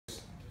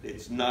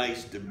it's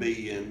nice to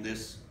be in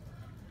this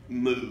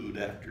mood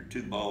after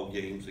 2 ball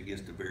games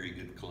against a very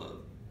good club.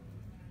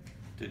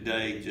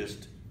 Today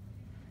just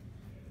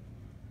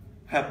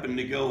happened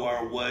to go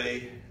our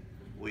way.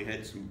 We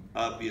had some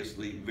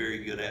obviously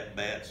very good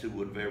at-bats. Who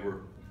would have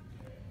ever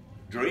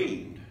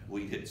dreamed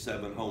we hit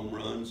 7 home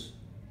runs?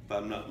 If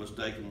I'm not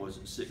mistaken, was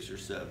it 6 or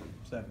 7?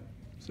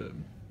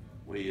 7.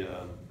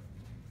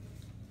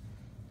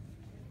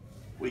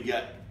 We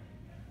got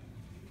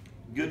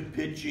good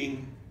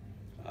pitching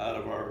out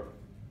of our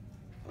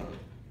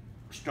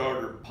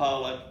starter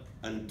Pollock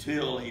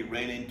until he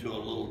ran into a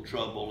little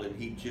trouble, and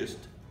he just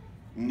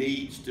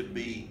needs to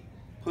be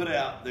put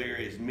out there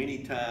as many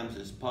times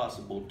as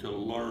possible to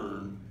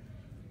learn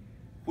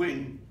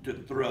when to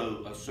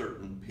throw a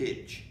certain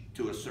pitch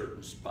to a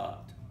certain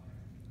spot.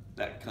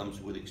 That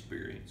comes with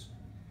experience.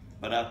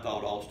 But I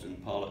thought Austin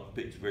Pollock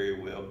pitched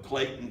very well.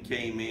 Clayton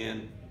came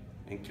in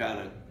and kind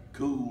of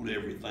cooled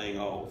everything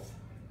off.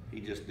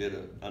 He just did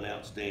an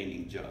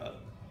outstanding job.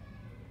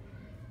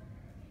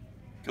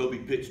 Kobe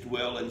pitched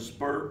well in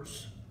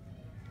spurts.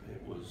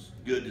 It was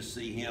good to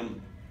see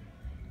him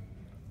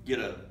get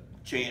a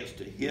chance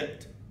to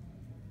hit.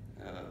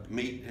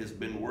 Meat has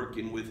been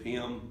working with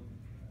him,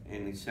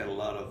 and he's had a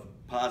lot of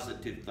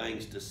positive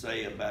things to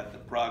say about the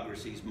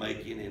progress he's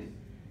making. And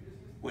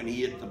when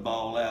he hit the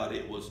ball out,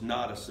 it was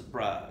not a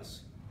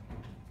surprise.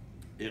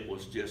 It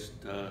was just,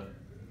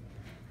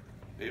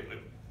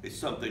 it's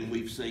something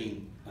we've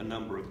seen a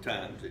number of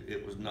times.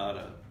 It was not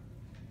a,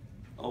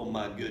 oh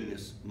my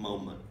goodness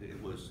moment.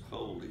 It was,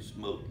 holy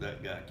smoke,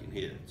 that guy can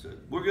hit. So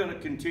we're going to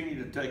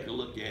continue to take a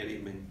look at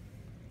him and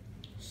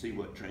see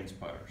what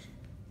transpires.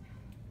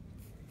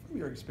 From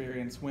your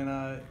experience, when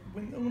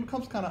it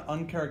comes kind of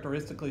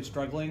uncharacteristically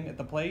struggling at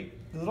the plate,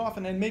 does it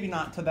often, and maybe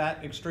not to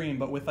that extreme,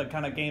 but with a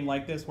kind of game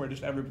like this where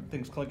just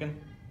everything's clicking?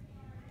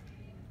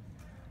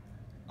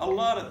 A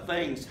lot of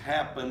things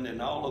happened,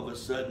 and all of a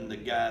sudden the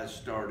guys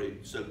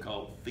started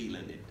so-called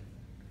feeling it.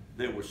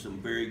 There were some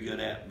very good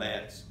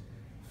at-bats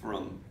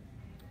from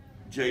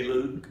J.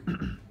 Luke,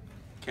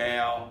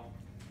 Cal,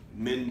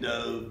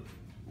 Mendo,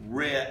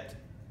 Rhett.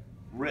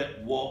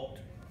 Rhett walked,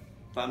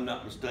 if I'm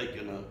not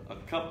mistaken, a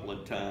couple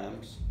of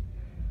times,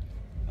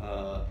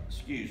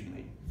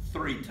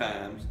 3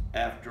 times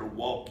after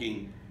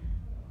walking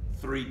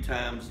 3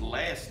 times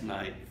last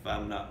night, if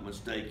I'm not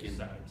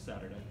mistaken.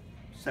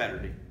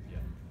 Saturday.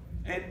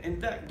 Yeah.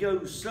 And that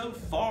goes so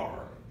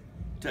far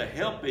to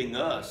helping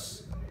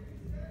us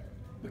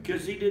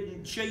because he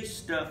didn't chase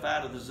stuff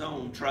out of the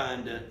zone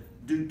trying to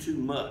do too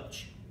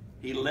much.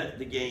 He let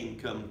the game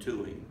come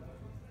to him.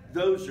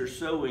 Those are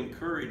so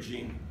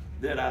encouraging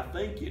that I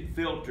think it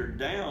filtered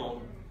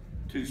down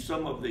to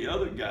some of the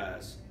other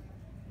guys.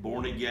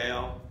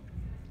 Bornegal,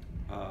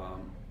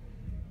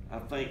 I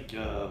think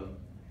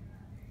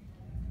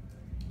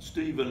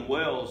Stephen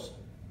Wells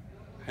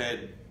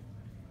had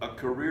a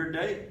career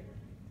day.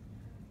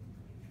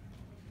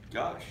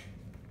 Gosh,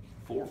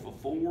 4 for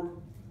 4,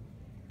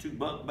 2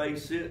 bunt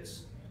base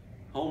hits,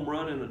 home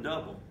run and a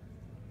double.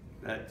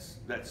 That's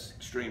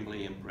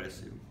extremely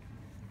impressive.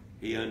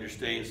 He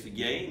understands the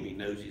game. He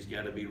knows he's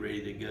got to be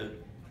ready to go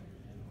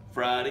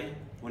Friday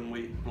when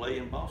we play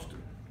in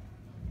Boston.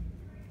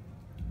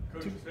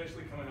 Coach,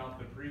 especially coming off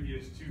the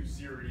previous 2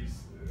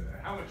 series,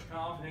 how much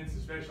confidence,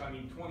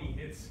 especially, 20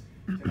 hits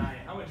tonight,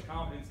 how much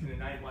confidence can a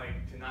night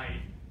like tonight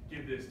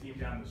give this team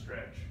down the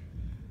stretch?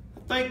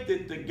 I think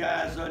that the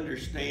guys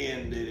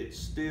understand that it's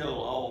still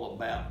all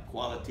about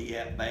quality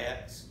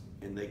at-bats,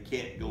 and they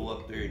can't go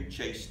up there and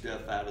chase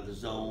stuff out of the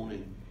zone.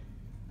 And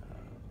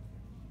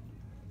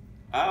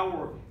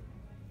our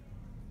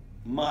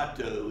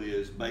motto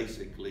is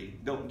basically,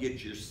 don't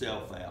get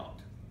yourself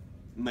out,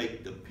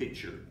 make the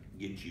pitcher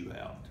get you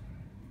out.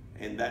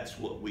 And that's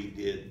what we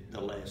did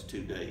the last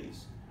 2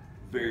 days.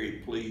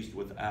 Very pleased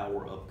with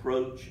our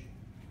approach,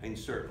 and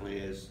certainly,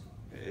 as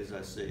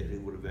I said, who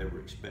would have ever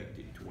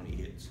expected 20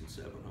 hits and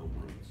 7 home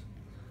runs.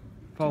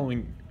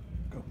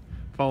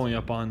 Following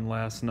up on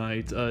last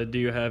night, do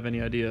you have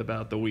any idea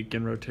about the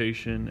weekend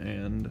rotation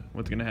and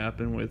what's going to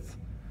happen with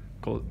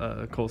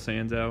Cole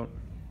Sands out?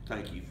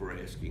 Thank you for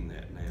asking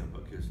that now,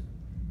 because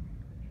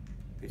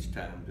it's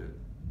time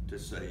to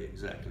say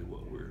exactly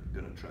what we're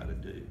going to try to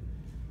do.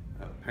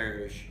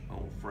 Parrish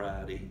on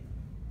Friday.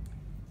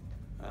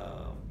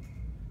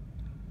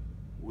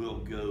 We'll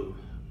go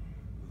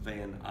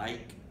Van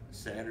Eyck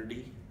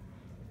Saturday.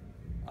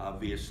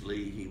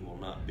 Obviously, he will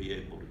not be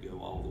able to go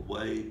all the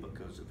way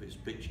because of his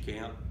pitch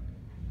count.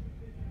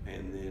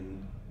 And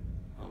then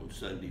on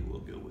Sunday,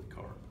 we'll go with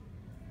Carp.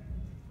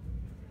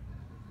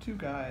 2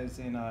 guys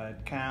in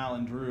Cal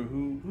and Drew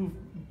who've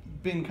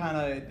been kind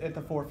of at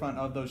the forefront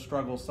of those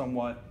struggles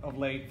somewhat of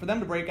late. For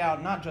them to break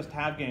out, not just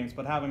have games,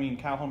 but have,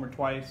 Cal homered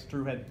twice,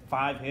 Drew had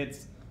 5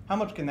 hits. How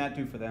much can that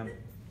do for them?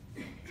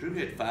 Drew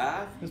hit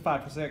 5? It was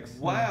 5 for 6.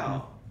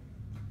 Wow.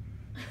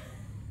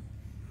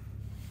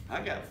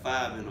 I got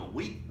 5 in a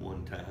week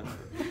one time.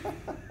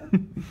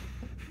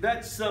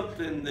 That's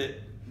something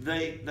that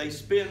they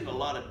spend a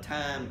lot of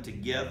time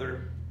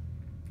together.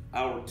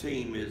 our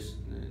team is,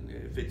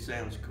 if it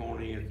sounds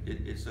corny,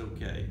 it's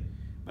okay,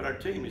 but our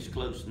team is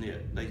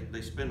close-knit.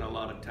 They spend a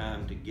lot of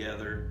time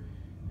together,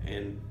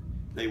 and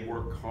they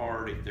work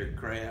hard at their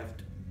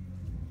craft.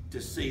 To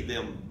see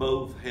them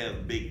both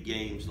have big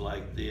games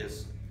like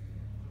this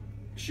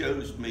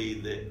shows me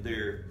that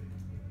their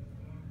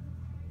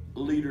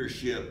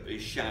leadership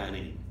is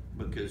shining,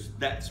 because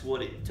that's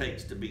what it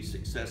takes to be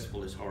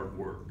successful, is hard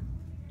work.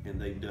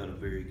 And they've done a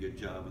very good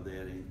job of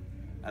that. And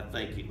I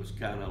think it was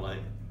kind of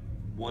like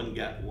one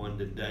got one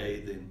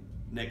today, then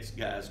next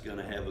guy's going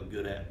to have a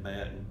good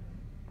at-bat. And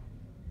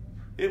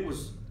it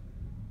was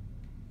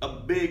a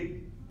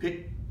big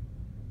pick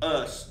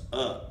us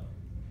up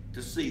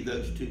to see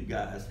those two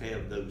guys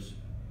have those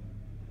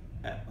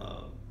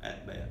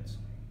at-bats.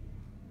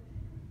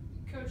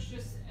 Coach,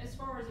 just as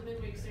far as the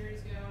midweek series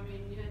go, I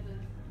mean, you had the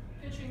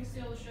pitching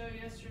steal the show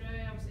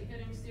yesterday, obviously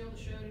hitting steal the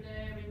show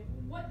today. I mean,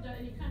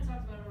 and you kind of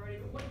talked about it already,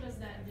 but what does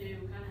that do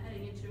kind of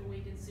heading into a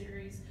weekend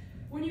series?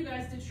 When you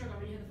guys did struggle,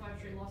 I mean, you had the 5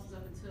 straight losses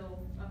up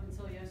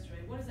until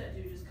yesterday. What does that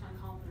do just kind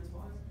of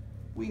confidence-wise?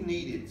 We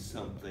needed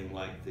something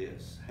like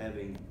this,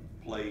 having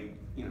played,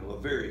 you know, a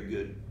very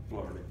good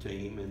Florida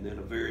team and then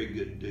a very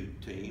good Duke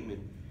team,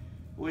 and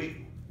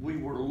we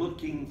were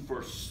looking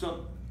for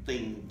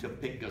something to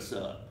pick us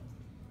up.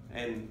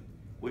 And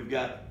we've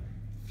got a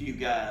few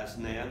guys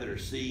now that are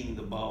seeing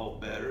the ball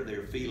better.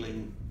 They're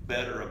feeling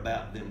better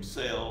about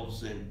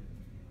themselves, and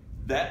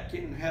that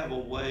can have a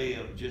way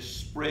of just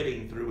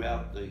spreading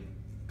throughout the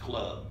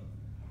club.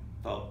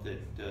 Thought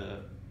that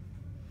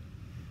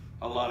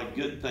a lot of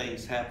good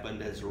things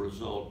happened as a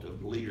result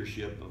of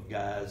leadership of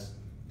guys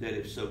that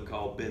have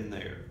so-called been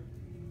there.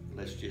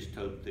 Let's just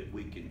hope that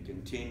we can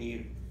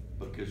continue,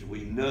 because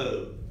we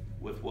know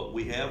with what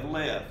we have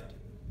left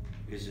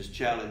is as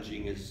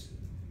challenging as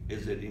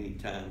at any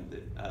time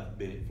that I've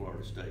been at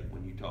Florida State.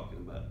 When you're talking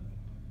about,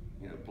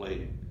 you know,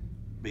 playing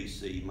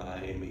BC,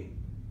 Miami,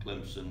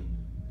 Clemson,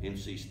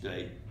 NC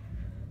State,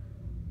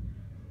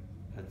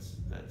 that's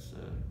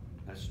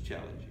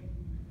challenging.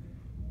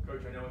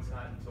 Coach, I know it's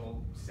not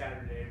until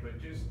Saturday,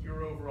 but just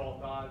your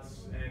overall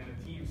thoughts and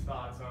the team's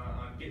thoughts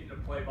on getting to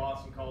play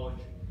Boston College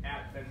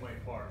at Fenway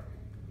Park.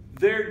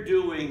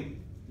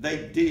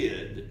 They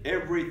did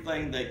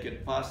everything they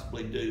could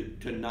possibly do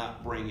to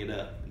not bring it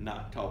up,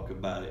 not talk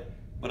about it.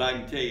 But I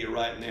can tell you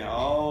right now,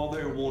 all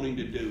they're wanting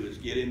to do is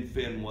get in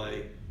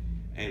Fenway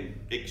and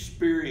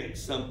experience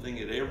something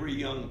that every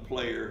young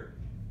player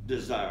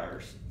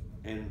desires.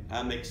 And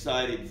I'm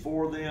excited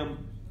for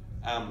them.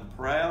 I'm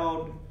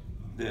proud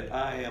that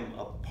I am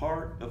a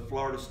part of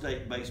Florida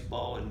State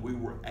baseball, and we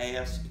were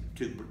asked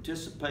to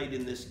participate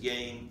in this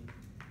game.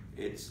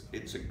 It's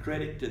a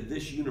credit to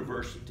this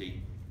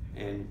university,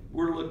 and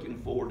we're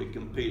looking forward to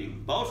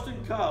competing.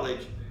 Boston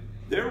College,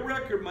 their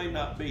record may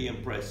not be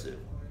impressive,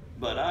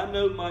 but I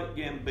know Mike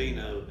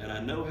Gambino, and I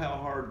know how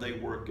hard they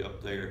work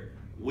up there.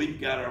 We've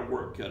got our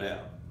work cut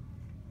out.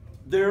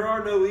 There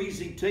are no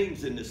easy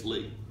teams in this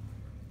league.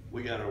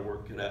 We got our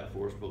work cut out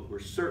for us, but we're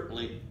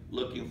certainly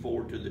looking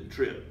forward to the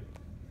trip.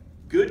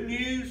 Good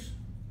news,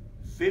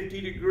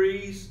 50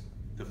 degrees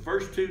the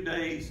first 2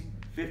 days,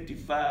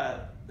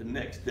 55 the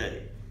next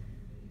day.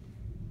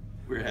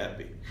 We're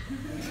happy.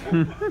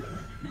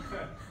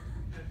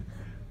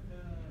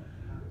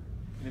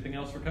 Anything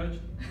else for Coach?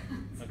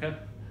 Okay,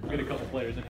 we'll get a couple players in.